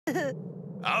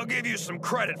I'll give you some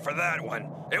credit for that one.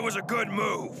 It was a good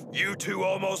move. You two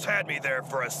almost had me there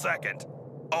for a second.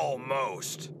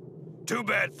 Almost. Too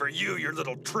bad for you, your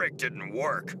little trick didn't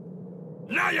work.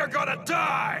 Now you're gonna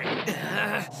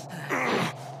die!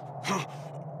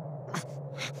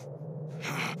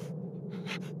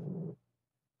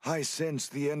 I sense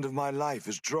the end of my life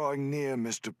is drawing near,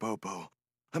 Mr. Popo.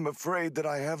 I'm afraid that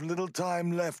I have little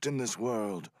time left in this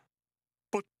world.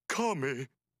 But Kami,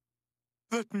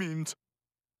 that means...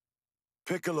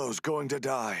 Piccolo's going to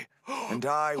die, and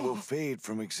I will fade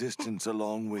from existence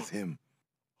along with him.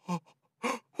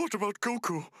 What about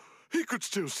Goku? He could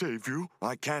still save you.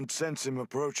 I can't sense him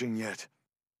approaching yet.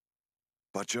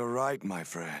 But you're right, my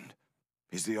friend.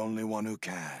 He's the only one who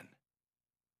can.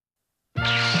 No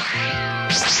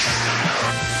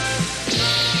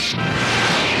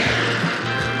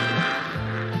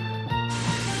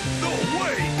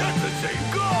way! That's the same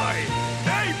guy!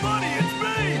 Hey, buddy, it's me!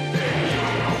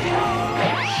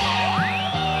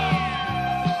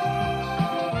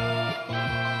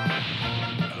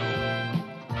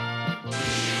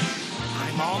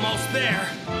 I'm almost there.